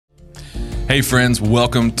Hey friends,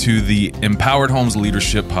 welcome to the Empowered Homes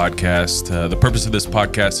Leadership Podcast. The purpose of this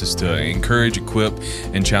podcast is to encourage, equip,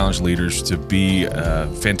 and challenge leaders to be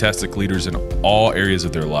fantastic leaders in all areas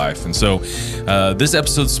of their life. And so this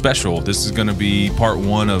episode's special. This is going to be part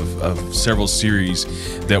one of several series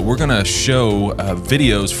that we're going to show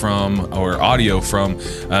videos from, or audio from,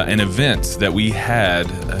 an event that we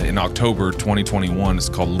had in October 2021. It's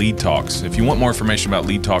called Lead Talks. If you want more information about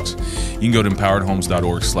Lead Talks, you can go to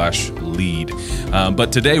empoweredhomes.org/lead.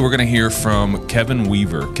 But today we're going to hear from Kevin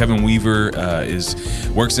Weaver. Kevin Weaver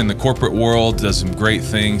works in the corporate world, does some great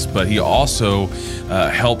things, but he also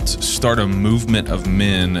helped start a movement of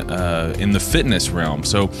men in the fitness realm.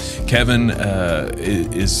 So Kevin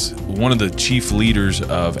is one of the chief leaders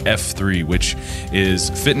of F3, which is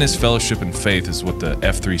Fitness, Fellowship, and Faith is what the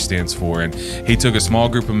F3 stands for. And he took a small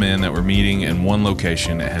group of men that were meeting in one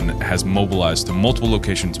location and has mobilized to multiple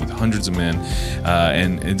locations with hundreds of men,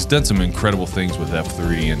 and it's done some incredible things with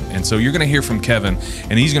F3. And so you're going to hear from Kevin,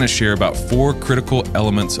 and he's going to share about 4 critical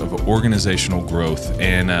elements of organizational growth.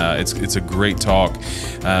 And it's a great talk.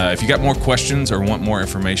 If you got more questions or want more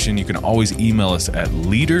information, you can always email us at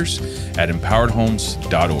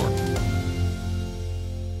leaders@empoweredhomes.org.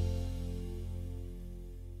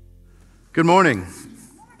 Good morning.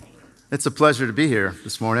 It's a pleasure to be here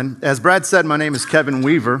this morning. As Brad said, my name is Kevin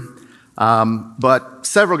Weaver, but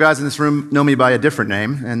several guys in this room know me by a different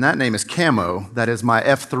name, and that name is Camo. That is my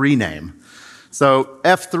F3 name. So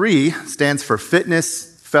F3 stands for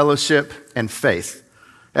Fitness, Fellowship, and Faith.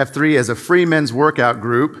 F3 is a free men's workout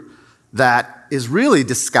group that is really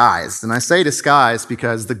disguised. And I say disguised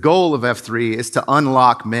because the goal of F3 is to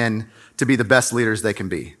unlock men to be the best leaders they can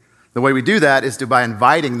be. The way we do that is by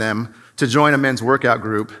inviting them to join a men's workout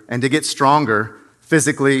group and to get stronger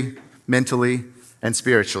physically, mentally, and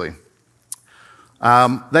spiritually.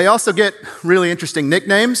 They also get really interesting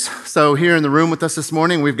nicknames. So here in the room with us this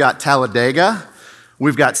morning, we've got Talladega,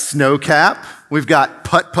 we've got Snowcap, we've got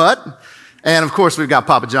Putt Putt, and of course we've got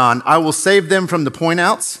Papa John. I will save them from the point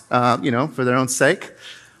outs, for their own sake.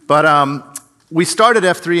 But we started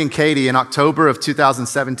F3 in Katy in October of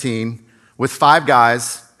 2017 with 5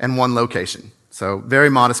 guys and 1 location. So very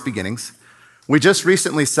modest beginnings. We just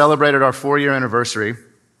recently celebrated our 4-year anniversary,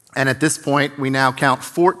 and at this point, we now count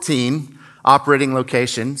 14 operating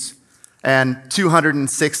locations and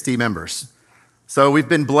 260 members. So we've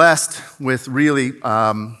been blessed with really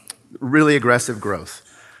aggressive growth.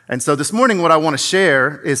 And so this morning, what I want to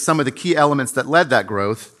share is some of the key elements that led that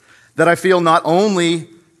growth that I feel not only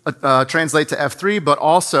translate to F3, but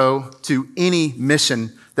also to any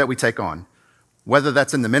mission that we take on, whether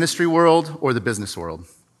that's in the ministry world or the business world.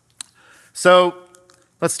 So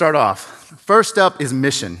let's start off. First up is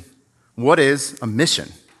mission. What is a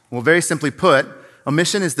mission? Well, very simply put, a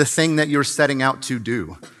mission is the thing that you're setting out to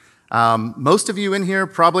do. Most of you in here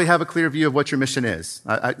probably have a clear view of what your mission is,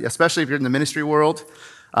 especially if you're in the ministry world.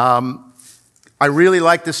 I really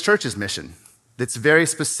like this church's mission. It's very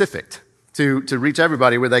specific to reach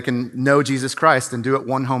everybody where they can know Jesus Christ and do it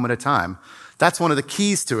one home at a time. That's one of the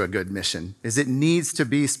keys to a good mission, is it needs to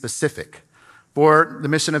be specific. For the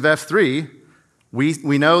mission of F3,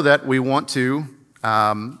 we know that we want to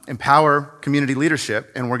empower community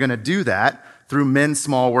leadership, and we're going to do that through men's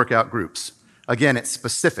small workout groups. Again, it's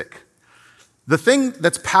specific. The thing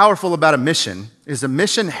that's powerful about a mission is a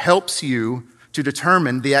mission helps you to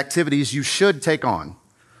determine the activities you should take on.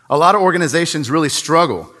 A lot of organizations really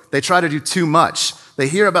struggle. They try to do too much. They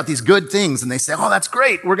hear about these good things and they say, oh, that's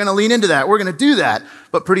great. We're going to lean into that. We're going to do that.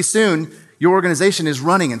 But pretty soon, your organization is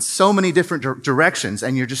running in so many different directions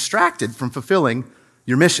and you're distracted from fulfilling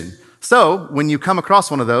your mission. So when you come across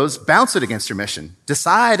one of those, bounce it against your mission.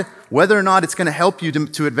 Decide whether or not it's going to help you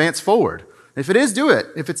to advance forward. If it is, do it.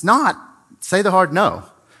 If it's not, say the hard no.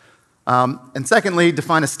 And secondly,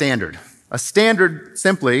 define a standard. A standard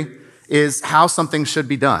simply is how something should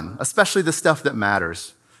be done, especially the stuff that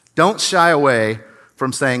matters. Don't shy away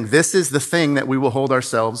from saying, this is the thing that we will hold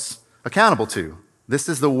ourselves accountable to. This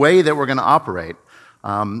is the way that we're going to operate.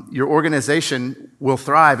 Your organization will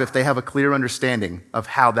thrive if they have a clear understanding of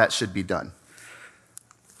how that should be done.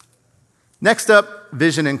 Next up,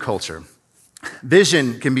 vision and culture.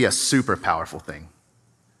 Vision can be a super powerful thing.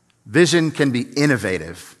 Vision can be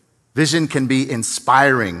innovative. Vision can be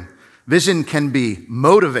inspiring. Vision can be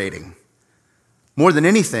motivating. More than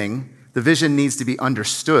anything, the vision needs to be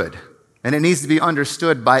understood, and it needs to be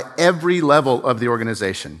understood by every level of the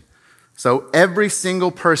organization. So every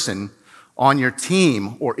single person on your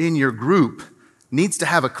team or in your group needs to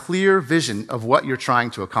have a clear vision of what you're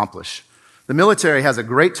trying to accomplish. The military has a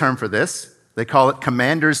great term for this. They call it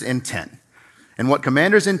commander's intent. And what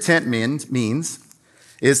commander's intent means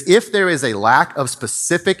is if there is a lack of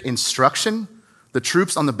specific instruction, the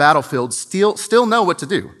troops on the battlefield still know what to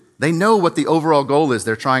do. They know what the overall goal is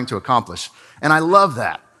they're trying to accomplish. And I love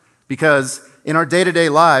that because in our day-to-day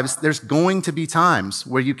lives, there's going to be times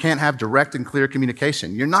where you can't have direct and clear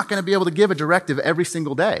communication. You're not going to be able to give a directive every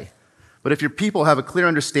single day. But if your people have a clear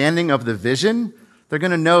understanding of the vision, they're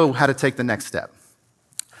going to know how to take the next step.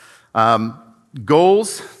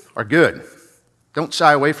 Goals are good. Don't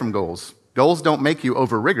shy away from goals. Goals don't make you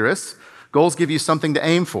over-rigorous. Goals give you something to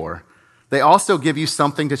aim for. They also give you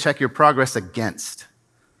something to check your progress against.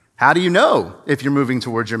 How do you know if you're moving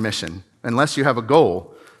towards your mission? Unless you have a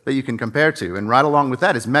goal that you can compare to. And right along with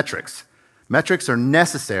that is metrics. Metrics are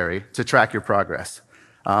necessary to track your progress.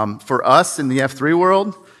 For us in the F3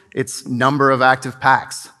 world, it's number of active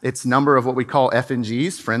packs. It's number of what we call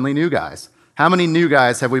FNGs, friendly new guys. How many new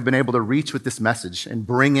guys have we been able to reach with this message and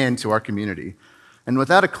bring into our community? And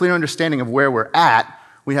without a clear understanding of where we're at,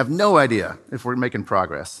 we have no idea if we're making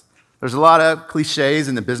progress. There's a lot of cliches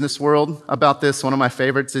in the business world about this. One of my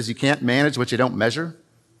favorites is you can't manage what you don't measure.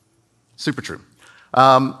 Super true.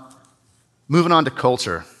 Moving on to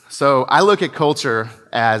culture. So I look at culture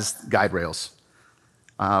as guide rails.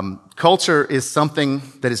 Culture is something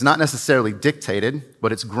that is not necessarily dictated,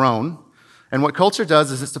 but it's grown. And what culture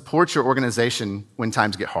does is it supports your organization when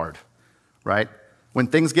times get hard, right? When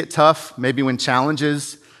things get tough, maybe when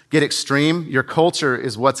challenges get extreme, your culture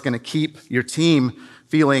is what's going to keep your team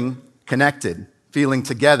feeling connected, feeling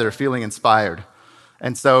together, feeling inspired.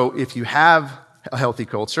 And so if you have a healthy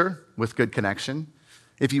culture with good connection,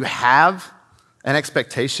 if you have an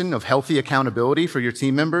expectation of healthy accountability for your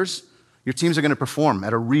team members, your teams are going to perform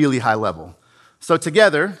at a really high level. So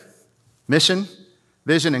together, mission,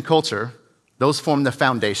 vision, and culture, those form the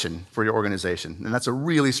foundation for your organization. And that's a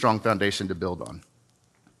really strong foundation to build on.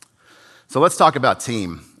 So let's talk about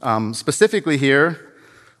team. Specifically here,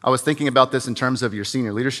 I was thinking about this in terms of your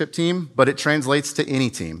senior leadership team, but it translates to any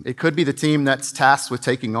team. It could be the team that's tasked with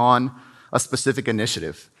taking on a specific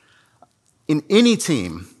initiative. In any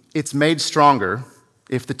team, it's made stronger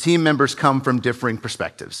if the team members come from differing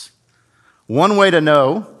perspectives. One way to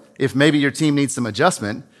know if maybe your team needs some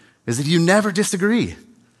adjustment is if you never disagree.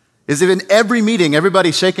 Is if in every meeting,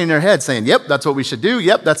 everybody's shaking their head saying, yep, that's what we should do.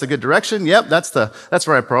 Yep, that's a good direction. Yep, that's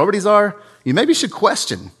where our priorities are. You maybe should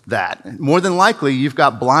question that. More than likely, you've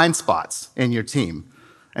got blind spots in your team.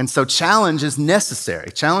 And so challenge is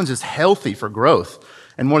necessary. Challenge is healthy for growth.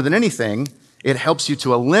 And more than anything, it helps you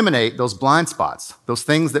to eliminate those blind spots, those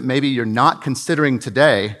things that maybe you're not considering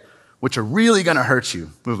today, which are really going to hurt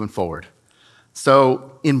you moving forward.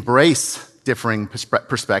 So embrace differing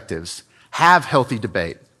perspectives. Have healthy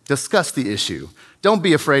debate. Discuss the issue. Don't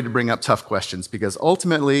be afraid to bring up tough questions because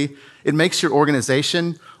ultimately it makes your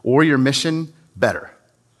organization or your mission better.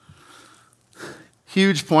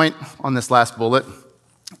 Huge point on this last bullet.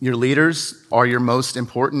 Your leaders are your most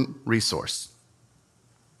important resource.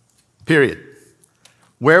 Period.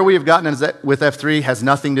 Where we have gotten with F3 has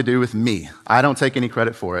nothing to do with me. I don't take any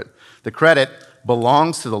credit for it. The credit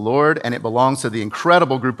belongs to the Lord, and it belongs to the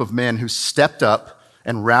incredible group of men who stepped up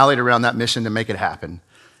and rallied around that mission to make it happen.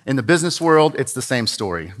 In the business world, it's the same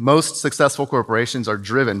story. Most successful corporations are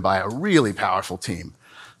driven by a really powerful team.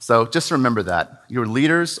 So just remember that. Your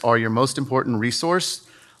leaders are your most important resource.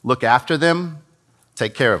 Look after them.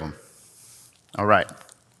 Take care of them. All right.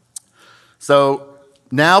 So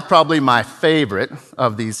now probably my favorite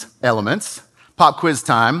of these elements, pop quiz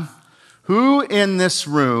time. Who in this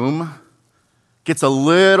room gets a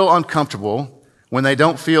little uncomfortable when they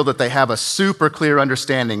don't feel that they have a super clear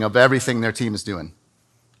understanding of everything their team is doing?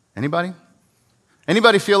 Anybody?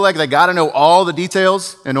 Anybody feel like they got to know all the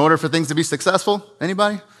details in order for things to be successful?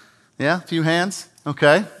 Anybody? Yeah, a few hands.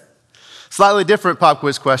 Okay. Slightly different pop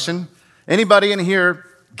quiz question. Anybody in here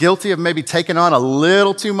guilty of maybe taking on a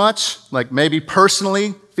little too much? Like maybe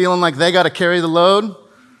personally feeling like they got to carry the load?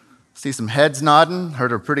 See some heads nodding.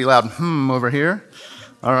 Heard a pretty loud over here.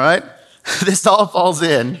 All right. This all falls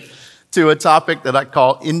in to a topic that I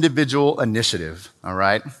call individual initiative, all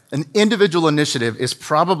right? An individual initiative is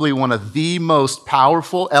probably one of the most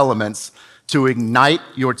powerful elements to ignite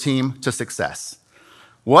your team to success.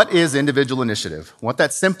 What is individual initiative? What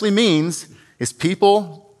that simply means is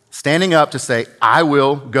people standing up to say, I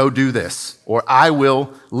will go do this, or I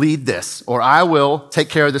will lead this, or I will take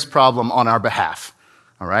care of this problem on our behalf,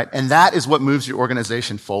 all right? And that is what moves your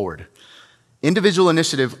organization forward. Individual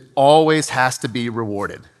initiative always has to be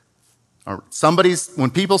rewarded.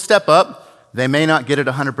 When people step up, they may not get it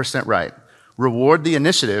 100% right. Reward the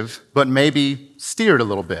initiative, but maybe steer it a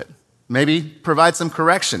little bit. Maybe provide some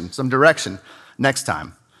correction, some direction next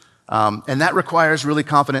time. And that requires really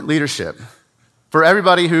confident leadership. For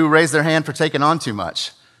everybody who raised their hand for taking on too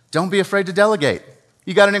much, don't be afraid to delegate.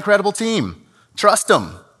 You got an incredible team. Trust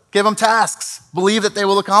them. Give them tasks. Believe that they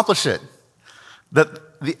will accomplish it.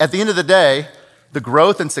 At the end of the day, the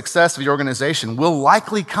growth and success of your organization will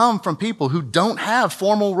likely come from people who don't have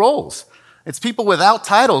formal roles. It's people without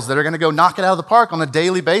titles that are going to go knock it out of the park on a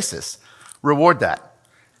daily basis. Reward that.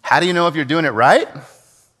 How do you know if you're doing it right?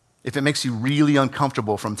 If it makes you really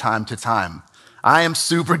uncomfortable from time to time. I am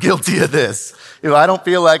super guilty of this. If I don't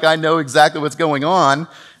feel like I know exactly what's going on,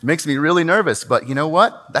 it makes me really nervous. But you know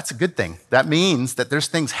what? That's a good thing. That means that there's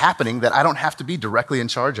things happening that I don't have to be directly in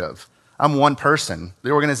charge of. I'm one person. The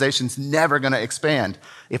organization's never going to expand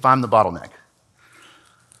if I'm the bottleneck.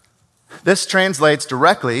 This translates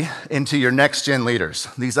directly into your next-gen leaders,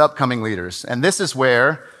 these upcoming leaders. And this is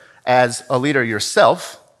where, as a leader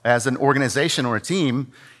yourself, as an organization or a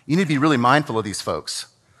team, you need to be really mindful of these folks.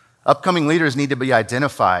 Upcoming leaders need to be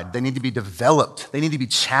identified. They need to be developed. They need to be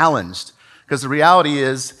challenged. Because the reality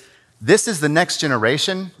is, this is the next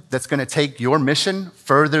generation that's going to take your mission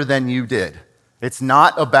further than you did. It's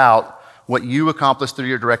not about what you accomplished through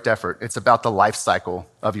your direct effort. It's about the life cycle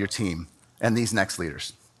of your team and these next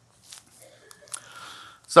leaders.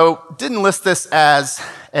 So, didn't list this as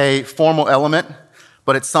a formal element,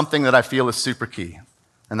 but it's something that I feel is super key,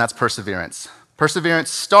 and that's perseverance. Perseverance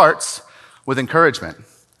starts with encouragement.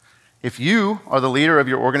 If you are the leader of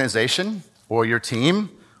your organization or your team,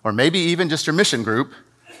 or maybe even just your mission group,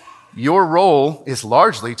 your role is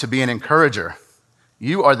largely to be an encourager.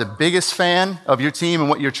 You are the biggest fan of your team and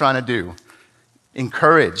what you're trying to do.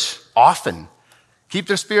 Encourage often. Keep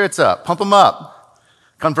their spirits up. Pump them up.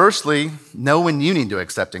 Conversely, know when you need to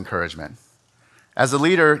accept encouragement. As a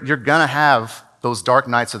leader, you're going to have those dark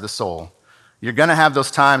nights of the soul. You're going to have those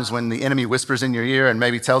times when the enemy whispers in your ear and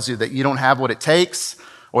maybe tells you that you don't have what it takes,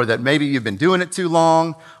 or that maybe you've been doing it too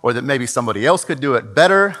long, or that maybe somebody else could do it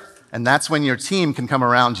better. And that's when your team can come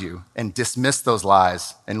around you and dismiss those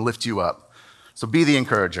lies and lift you up. So be the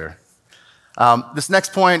encourager. This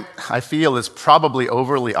next point, I feel, is probably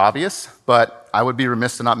overly obvious, but I would be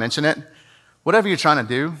remiss to not mention it. Whatever you're trying to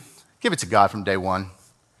do, give it to God from day one.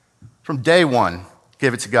 From day one,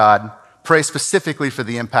 give it to God. Pray specifically for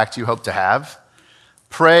the impact you hope to have.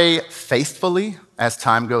 Pray faithfully as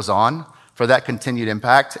time goes on for that continued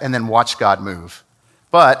impact, and then watch God move.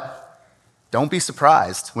 But don't be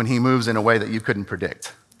surprised when he moves in a way that you couldn't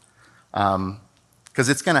predict. Because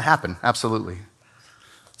it's going to happen, absolutely.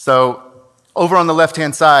 So over on the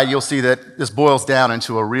left-hand side, you'll see that this boils down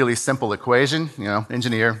into a really simple equation,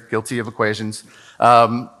 engineer, guilty of equations,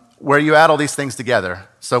 where you add all these things together.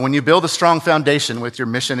 So when you build a strong foundation with your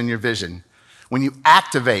mission and your vision, when you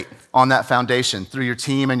activate on that foundation through your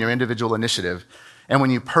team and your individual initiative, and when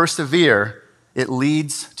you persevere, it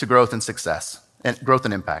leads to growth and success, and growth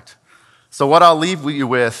and impact. So what I'll leave you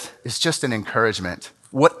with is just an encouragement.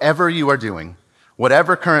 Whatever you are doing,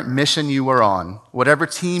 whatever current mission you are on, whatever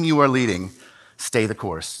team you are leading, stay the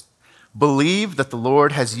course. Believe that the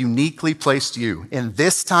Lord has uniquely placed you in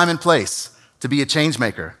this time and place to be a change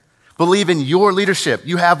maker. Believe in your leadership.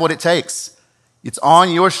 You have what it takes. It's on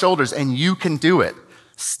your shoulders, and you can do it.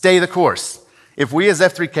 Stay the course. If we as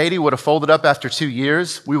F3 Katy would have folded up after 2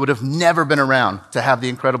 years, we would have never been around to have the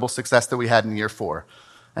incredible success that we had in year 4.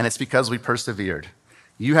 And it's because we persevered.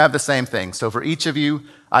 You have the same thing. So for each of you,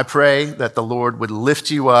 I pray that the Lord would lift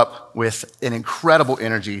you up with an incredible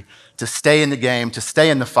energy to stay in the game, to stay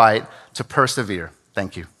in the fight, to persevere.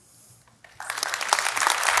 Thank you.